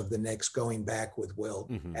members of the Knicks going back with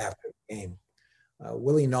Wilt after the game.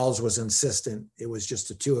 Willie Knowles was insistent it was just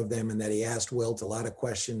the two of them and that he asked Wilt a lot of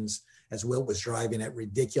questions as Wilt was driving at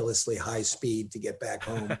ridiculously high speed to get back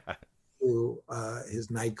home to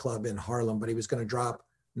his nightclub in Harlem, but he was going to drop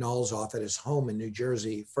Knowles off at his home in New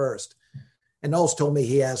Jersey first. And Knowles told me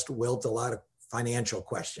he asked Wilt a lot of financial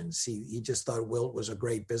questions. He just thought Wilt was a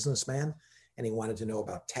great businessman and he wanted to know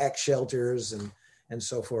about tax shelters and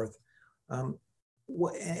so forth.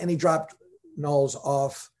 And he dropped Knowles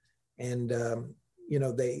off and,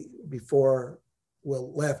 before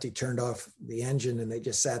Wilt left, he turned off the engine and they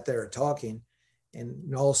just sat there talking. And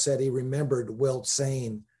Knowles said he remembered Wilt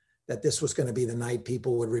saying that this was going to be the night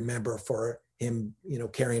people would remember for him,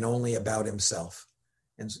 caring only about himself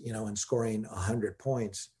and scoring 100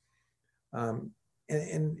 points.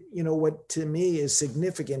 What to me is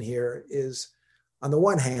significant here is, on the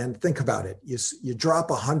one hand, think about it. You drop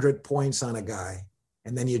 100 points on a guy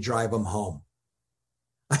and then you drive him home.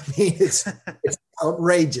 I mean, it's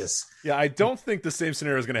outrageous. Yeah, I don't think the same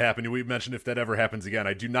scenario is going to happen. We mentioned if that ever happens again.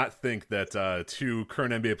 I do not think that two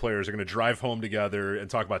current NBA players are going to drive home together and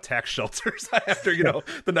talk about tax shelters after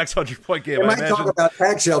the next 100-point game. They might talk about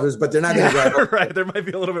tax shelters, but they're not going to drive home. Right. There might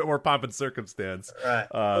be a little bit more pomp and circumstance. Right.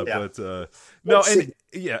 Go ahead.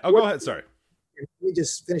 Sorry. Let me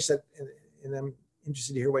just finish that, and I'm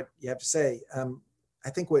interested to hear what you have to say. I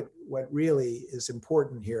think what really is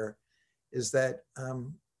important here is that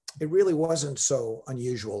it really wasn't so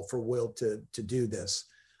unusual for Wilt to do this,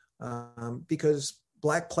 because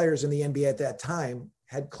Black players in the NBA at that time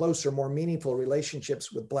had closer, more meaningful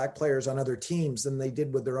relationships with Black players on other teams than they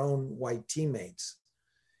did with their own white teammates.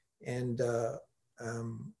 And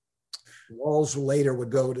Walls later would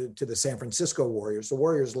go to the San Francisco Warriors. The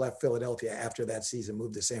Warriors left Philadelphia after that season,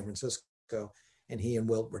 moved to San Francisco, and he and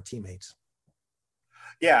Wilt were teammates.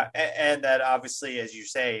 Yeah, and that obviously, as you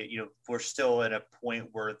say, we're still at a point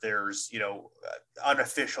where there's,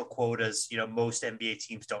 unofficial quotas. Most NBA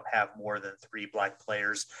teams don't have more than 3 Black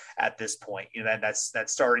players at this point. That's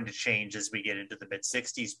starting to change as we get into the mid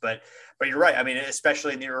 60s. But you're right. I mean,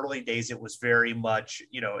 especially in the early days, it was very much,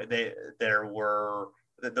 there were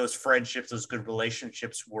those friendships, those good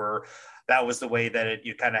relationships that was the way that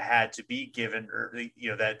you kind of had to be given, or,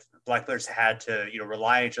 that Black players had to,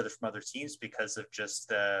 rely on each other from other teams because of just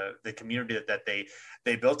the community that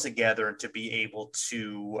they built together, and to be able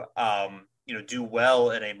to, do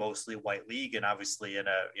well in a mostly white league, and obviously in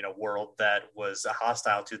a world that was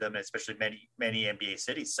hostile to them, especially many NBA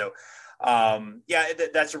cities. So,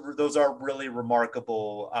 those are really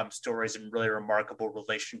remarkable stories and really remarkable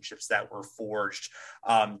relationships that were forged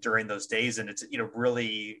during those days. And it's,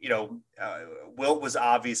 really, Wilt was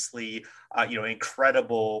obviously,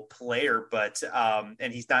 incredible player, but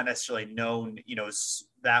and he's not necessarily known,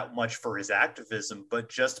 that much for his activism, but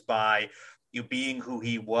just by being who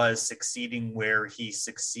he was, succeeding where he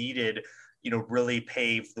succeeded, really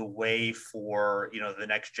paved the way for, the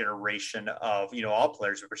next generation of, all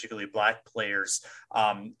players, but particularly Black players,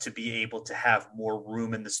 to be able to have more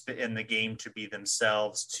room in the game to be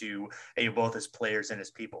themselves, to both as players and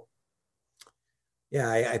as people.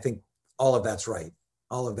 Yeah, I think all of that's right.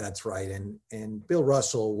 All of that's right. And Bill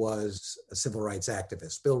Russell was a civil rights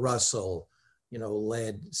activist. Bill Russell,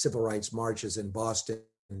 led civil rights marches in Boston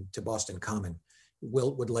to Boston Common.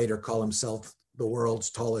 Wilt would later call himself the world's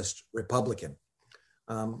tallest Republican.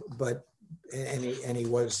 But he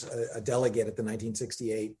was a delegate at the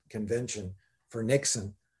 1968 convention for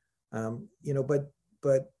Nixon.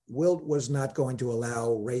 But Wilt was not going to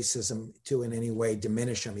allow racism to in any way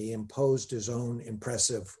diminish him. He imposed his own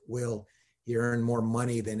impressive will. He earned more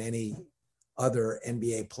money than any other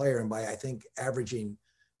NBA player. And by, I think, averaging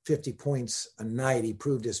 50 points a night, he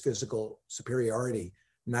proved his physical superiority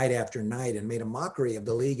night after night, and made a mockery of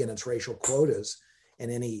the league and its racial quotas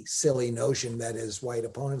and any silly notion that his white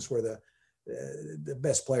opponents were the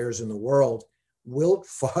best players in the world. Wilt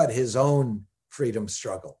fought his own freedom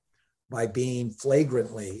struggle by being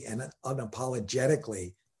flagrantly and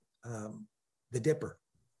unapologetically the Dipper.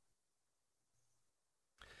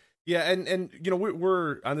 Yeah, and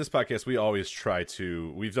we're on this podcast, we always try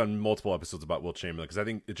to, we've done multiple episodes about Wilt Chamberlain, because I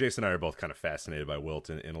think Jason and I are both kind of fascinated by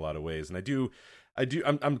Wilt in a lot of ways. And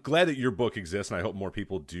I'm glad that your book exists, and I hope more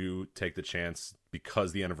people do take the chance,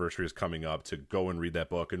 because the anniversary is coming up, to go and read that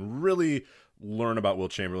book and really learn about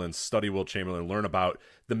Wilt Chamberlain, study Wilt Chamberlain, learn about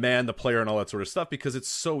the man, the player, and all that sort of stuff, because it's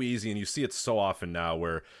so easy, and you see it so often now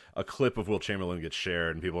where a clip of Wilt Chamberlain gets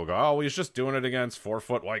shared and people go, oh, well, he's just doing it against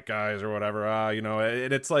 4-foot white guys or whatever,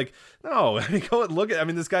 and it's like, no, I mean, go and look at,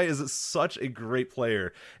 this guy is such a great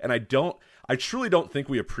player, and I truly don't think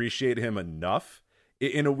we appreciate him enough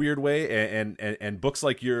in a weird way, and books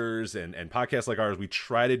like yours and podcasts like ours, we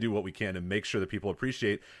try to do what we can to make sure that people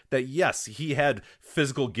appreciate that, yes, he had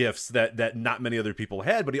physical gifts that not many other people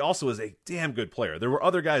had, but he also is a damn good player. There were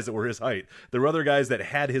other guys that were his height. There were other guys that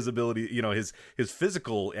had his ability, his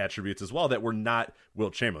physical attributes as well, that were not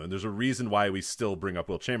Wilt Chamberlain. There's a reason why we still bring up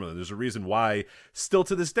Wilt Chamberlain. There's a reason why still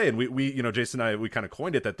to this day, and we Jason and I, we kind of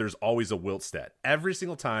coined it, that there's always a Wilt stat. Every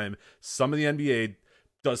single time some of the NBA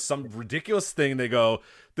does some ridiculous thing, they go,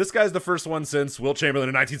 this guy's the first one since Wilt Chamberlain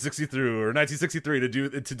in 1963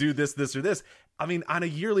 to do this or this. On a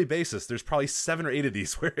yearly basis, there's probably 7 or 8 of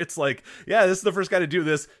these where it's like, yeah, this is the first guy to do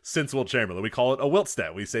this since Wilt Chamberlain. We call it a Wilt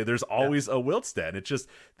stat. We say there's always a Wilt stat. It's just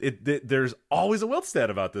there's always a Wilt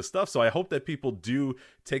stat about this stuff. So I hope that people do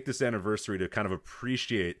take this anniversary to kind of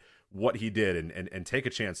appreciate what he did, and take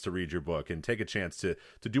a chance to read your book, and take a chance to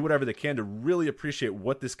do whatever they can to really appreciate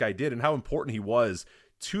what this guy did and how important he was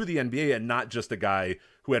to the NBA and not just a guy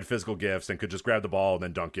who had physical gifts and could just grab the ball and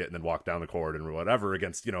then dunk it and then walk down the court and whatever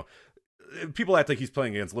against, people act like he's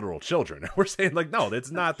playing against literal children. We're saying like, no,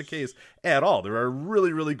 that's not the case at all. There are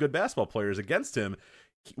really, really good basketball players against him.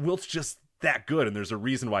 Wilt's just that good, and there's a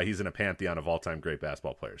reason why he's in a pantheon of all-time great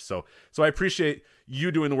basketball players. So I appreciate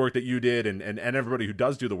you doing the work that you did and everybody who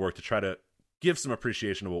does do the work to try to give some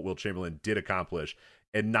appreciation to what Wilt Chamberlain did accomplish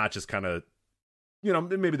and not just kind of,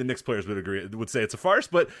 maybe the Knicks players would say it's a farce,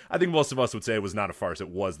 but I think most of us would say it was not a farce. It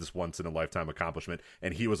was this once-in-a-lifetime accomplishment,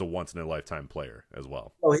 and he was a once-in-a-lifetime player as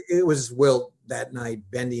well. Well, it was Wilt that night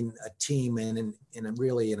bending a team and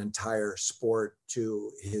really an entire sport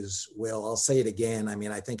to his will. I'll say it again. I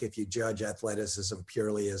mean, I think if you judge athleticism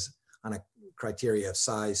purely as on a criteria of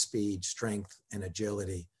size, speed, strength, and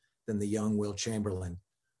agility, then the young Wilt Chamberlain,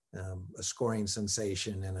 a scoring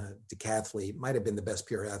sensation and a decathlete, might have been the best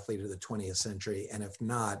pure athlete of the 20th century. And if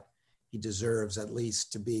not, he deserves at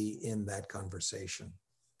least to be in that conversation.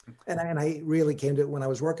 And I really came to, when I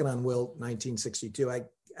was working on Wilt 1962,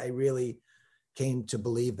 I really came to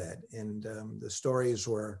believe that. And the stories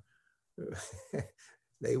were,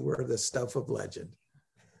 they were the stuff of legend.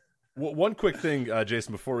 Well, one quick thing,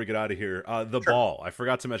 Jason, before we get out of here, the ball. I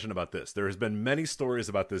forgot to mention about this. There has been many stories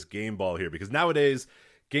about this game ball here, because nowadays,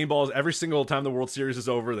 game balls, every single time the World Series is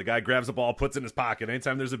over, the guy grabs a ball, puts it in his pocket.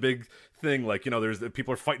 Anytime there's a big thing, like, there's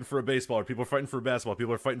people are fighting for a baseball, or people are fighting for a basketball,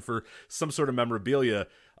 people are fighting for some sort of memorabilia.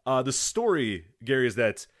 The story, Gary, is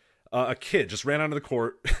that a kid just ran onto the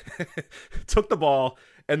court, took the ball,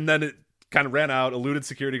 and then it kind of ran out, eluded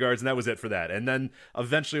security guards, and that was it for that. And then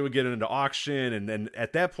eventually we get into auction, and then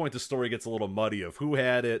at that point the story gets a little muddy of who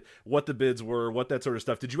had it, what the bids were, what that sort of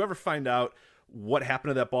stuff. Did you ever find out what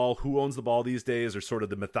happened to that ball, who owns the ball these days, or sort of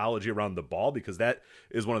the mythology around the ball? Because that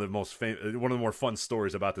is one of the more fun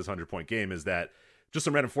stories about this 100-point game, is that just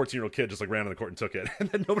some random 14-year-old kid just like ran on the court and took it, and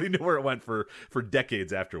then nobody knew where it went for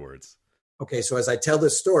decades afterwards. Okay, so as I tell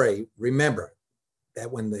this story, remember that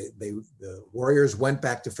when the Warriors went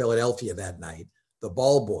back to Philadelphia that night, the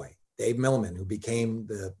ball boy, Dave Millman, who became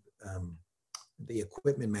the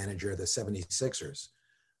equipment manager of the 76ers,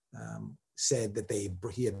 said that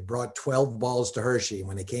he had brought 12 balls to Hershey.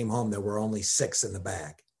 When they came home, there were only 6 in the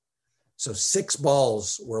bag. So 6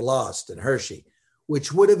 balls were lost in Hershey,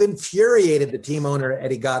 which would have infuriated the team owner,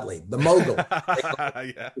 Eddie Gottlieb, the mogul.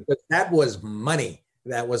 Yeah. Because that was money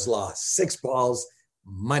that was lost. 6 balls,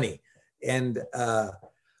 money. And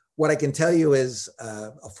what I can tell you is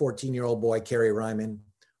a 14-year-old boy, Kerry Ryman,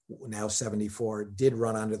 now 74, did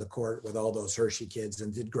run onto the court with all those Hershey kids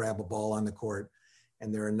and did grab a ball on the court.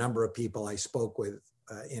 And there are a number of people I spoke with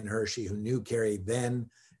in Hershey who knew Kerry then.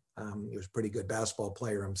 He was a pretty good basketball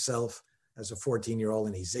player himself as a 14-year-old,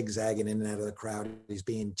 and he's zigzagging in and out of the crowd. He's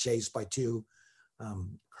being chased by 2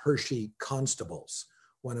 Hershey constables,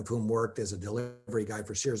 one of whom worked as a delivery guy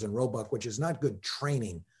for Sears and Roebuck, which is not good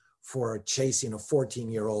training for chasing a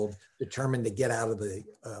 14-year-old determined to get out of the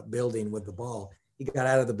building with the ball. He got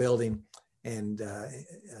out of the building, and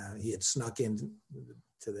he had snuck in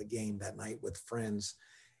to the game that night with friends,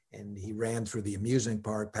 and he ran through the amusement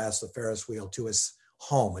park past the Ferris wheel to his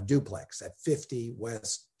home, a duplex at 50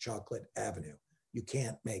 West Chocolate Avenue. You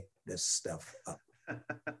can't make this stuff up.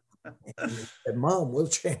 And he said, "Mom,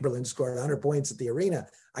 Wilt Chamberlain scored 100 points at the arena.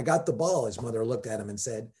 I got the ball." His mother looked at him and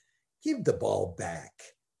said, "Give the ball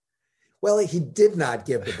back." Well, he did not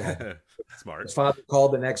give the ball. Smart. His father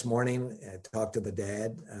called the next morning and talked to the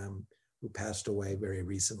dad, who passed away very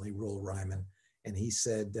recently, Rule Ryman. And he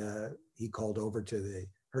said he called over to the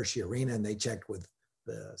Hershey Arena, and they checked with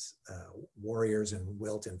the Warriors, and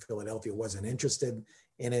Wilt in Philadelphia wasn't interested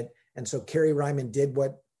in it. And so Kerry Ryman did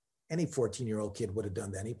what any 14-year-old kid would have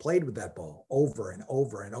done then. He played with that ball over and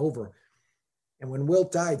over and over. And when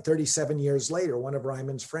Wilt died 37 years later, one of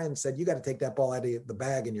Ryman's friends said, "You got to take that ball out of the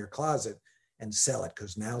bag in your closet and sell it,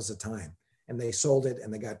 because now's the time." And they sold it,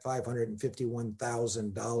 and they got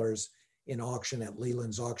 $551,000 in auction at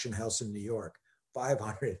Leland's Auction House in New York.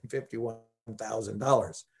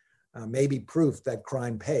 $551,000, maybe proof that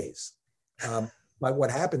crime pays. But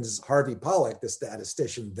what happens is Harvey Pollack, the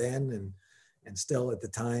statistician then and still at the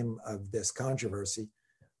time of this controversy,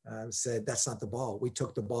 said, "That's not the ball. We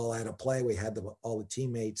took the ball out of play. We had all the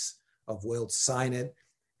teammates of Wilt sign it.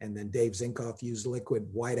 And then Dave Zinkoff used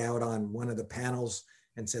liquid whiteout on one of the panels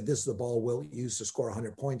and said, 'This is the ball Wilt used to score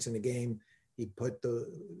 100 points in the game.' They put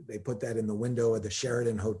that in the window of the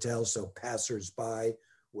Sheraton Hotel so passers-by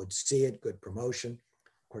would see it. Good promotion."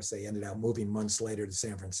 Of course, they ended up moving months later to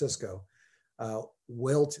San Francisco.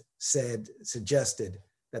 Wilt suggested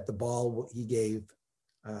that the ball he gave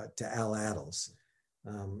to Al Attles.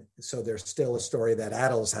 So there's still a story that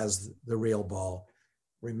Attles has the real ball.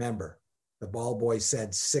 remember, the ball boy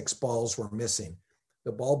said 6 balls were missing.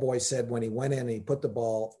 The ball boy said when he went in and he put the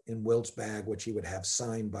ball in Wilt's bag, which he would have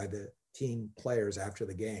signed by the team players after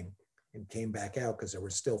the game, and came back out because there were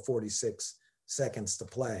still 46 seconds to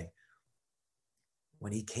play.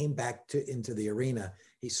 When he came back into the arena,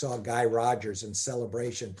 he saw Guy Rogers in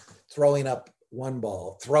celebration throwing up one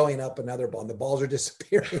ball, throwing up another ball, and the balls are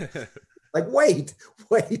disappearing. Like, wait,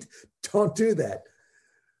 don't do that.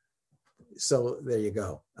 So there you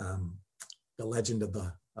go. The legend of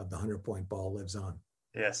the 100-point ball lives on.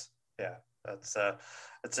 Yes. Yeah. That's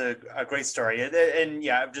a great story. And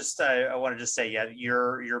yeah, I want to just say, yeah,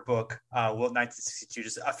 your book, Wilt 1962,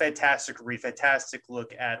 just a fantastic read, fantastic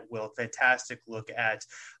look at Wilt, fantastic look at,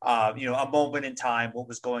 a moment in time, what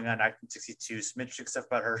was going on in 1962, some interesting stuff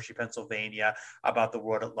about Hershey, Pennsylvania, about the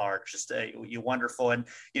world at large. Just wonderful. And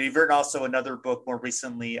you've written also another book more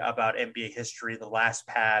recently about NBA history, The Last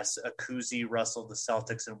Pass, Cousy, Russell, the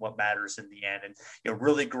Celtics, and what matters in the end. And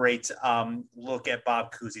really great look at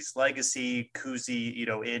Bob Cousy's legacy. Cousy,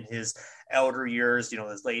 in his elder years,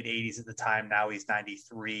 his late 80s at the time. Now he's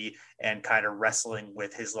 93, and kind of wrestling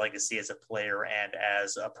with his legacy as a player and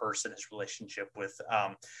as a person, his relationship with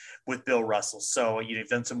Bill Russell. So you've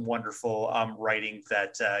done some wonderful writing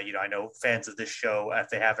that I know fans of this show, if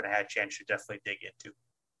they haven't had a chance, should definitely dig into.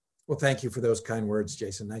 Well, thank you for those kind words,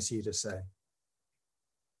 Jason. Nice of you to say.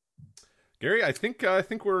 Gary, I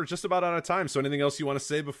think we're just about out of time. So anything else you want to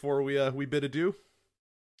say before we bid adieu?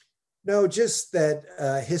 No, just that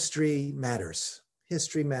history matters.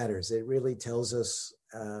 History matters. It really tells us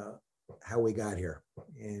how we got here,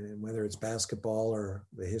 and whether it's basketball or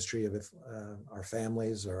the history of our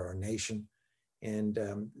families or our nation. And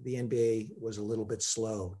the NBA was a little bit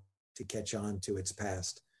slow to catch on to its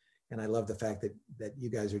past. And I love the fact that you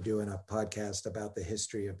guys are doing a podcast about the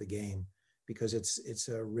history of the game, because it's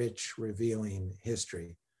a rich, revealing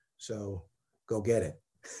history. So go get it.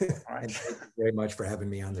 Right. And thank you very much for having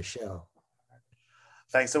me on the show.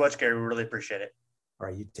 Thanks so much, Gary. We really appreciate it. All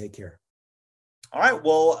right, you take care. All right.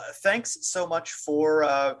 Well, thanks so much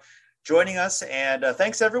for joining us, and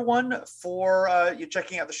thanks everyone for you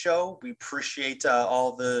checking out the show. We appreciate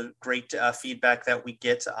all the great feedback that we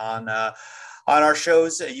get on our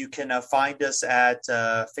shows. You can find us at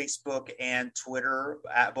Facebook and Twitter.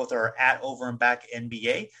 Both are at Over and Back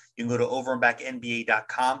NBA. You can go to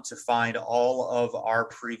overandbacknba.com to find all of our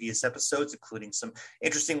previous episodes, including some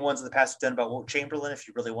interesting ones in the past we've done about Wilt Chamberlain, if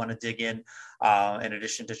you really want to dig in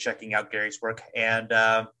addition to checking out Gary's work.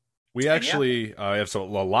 And we actually have a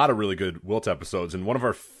lot of really good Wilt episodes, and one of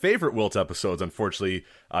our favorite Wilt episodes, unfortunately,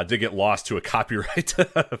 did get lost to a copyright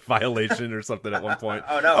violation or something at one point.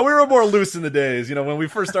 Oh, no. We were more loose in the days. When we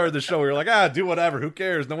first started the show, we were like, do whatever, who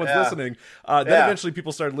cares? No one's listening. Then eventually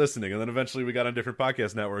people started listening, and then eventually we got on different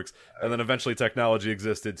podcast networks, and then eventually technology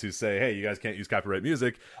existed to say, hey, you guys can't use copyright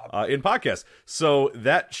music in podcasts. So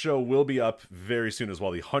that show will be up very soon as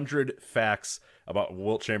well. The 100 Facts about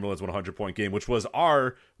Wilt Chamberlain's 100-point game, which was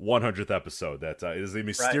our 100th episode. That is a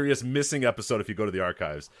mysterious missing episode if you go to the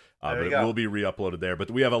archives, but it will be re-uploaded there.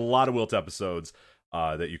 But we have a lot of Wilt episodes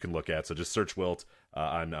that you can look at. So just search Wilt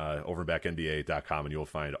on overandbacknba.com, and you'll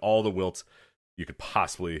find all the Wilt you could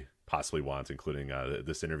possibly want, including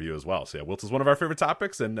this interview as well. So yeah, Wilt is one of our favorite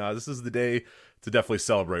topics, and this is the day to definitely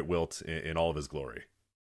celebrate Wilt in all of his glory.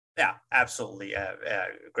 Yeah, absolutely.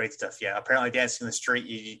 Great stuff. Yeah. Apparently Dancing in the Street,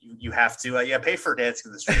 you have to pay for Dancing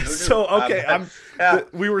in the Street. So, okay.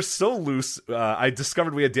 We were so loose. I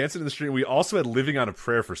discovered we had Dancing in the Street. And we also had Living on a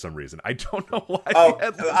Prayer for some reason. I don't know why.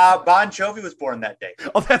 Bon Jovi was born that day.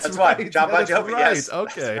 Oh, that's right. Why. John Bon Jovi. Right. Yes.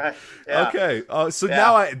 Okay. Right. Yeah. Okay. So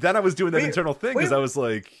now I was doing that internal thing because I was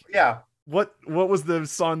like, yeah, what was the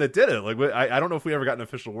song that did it? Like, I don't know if we ever got an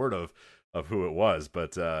official word of who it was,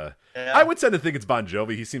 but I would tend to think it's Bon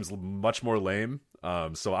Jovi. He seems much more lame,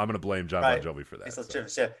 so I'm going to blame John Bon Jovi for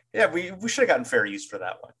that. Yeah, we should have gotten fair use for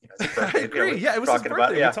that one. I agree. Yeah, it was his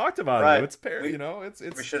birthday. We talked about it. It's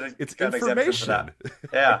it's information. For that.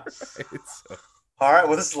 Yeah. Right, all right.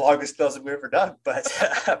 Well, this is the longest spells we've ever done, but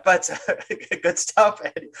good stuff.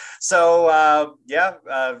 So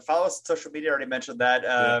follow us on social media. I already mentioned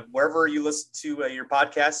that. Wherever you listen to your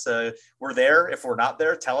podcasts, we're there. If we're not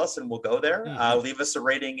there, tell us and we'll go there. Leave us a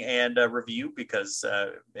rating and a review, because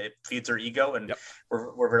it feeds our ego, and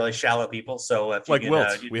we're really shallow people. So if like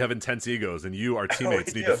Wilt, we have intense egos, and you, our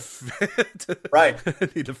teammates, need to fill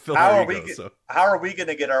our ego. How are we going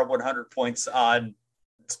to get our 100 points on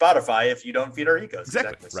Spotify if you don't feed our egos?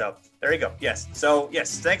 Exactly. Right. So there you go. Yes. So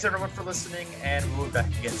yes, thanks everyone for listening, and we'll be back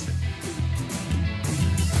again soon.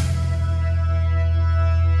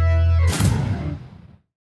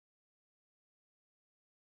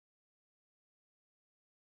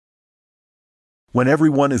 When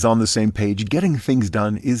everyone is on the same page, getting things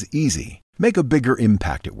done is easy. Make a bigger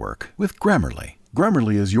impact at work with Grammarly.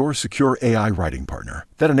 Grammarly is your secure AI writing partner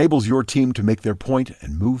that enables your team to make their point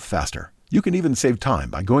and move faster. You can even save time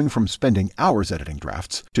by going from spending hours editing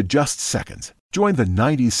drafts to just seconds. Join the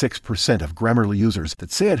 96% of Grammarly users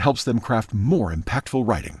that say it helps them craft more impactful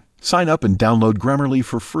writing. Sign up and download Grammarly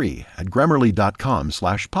for free at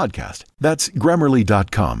Grammarly.com/podcast. That's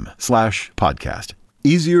Grammarly.com/podcast.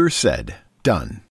 Easier said, done.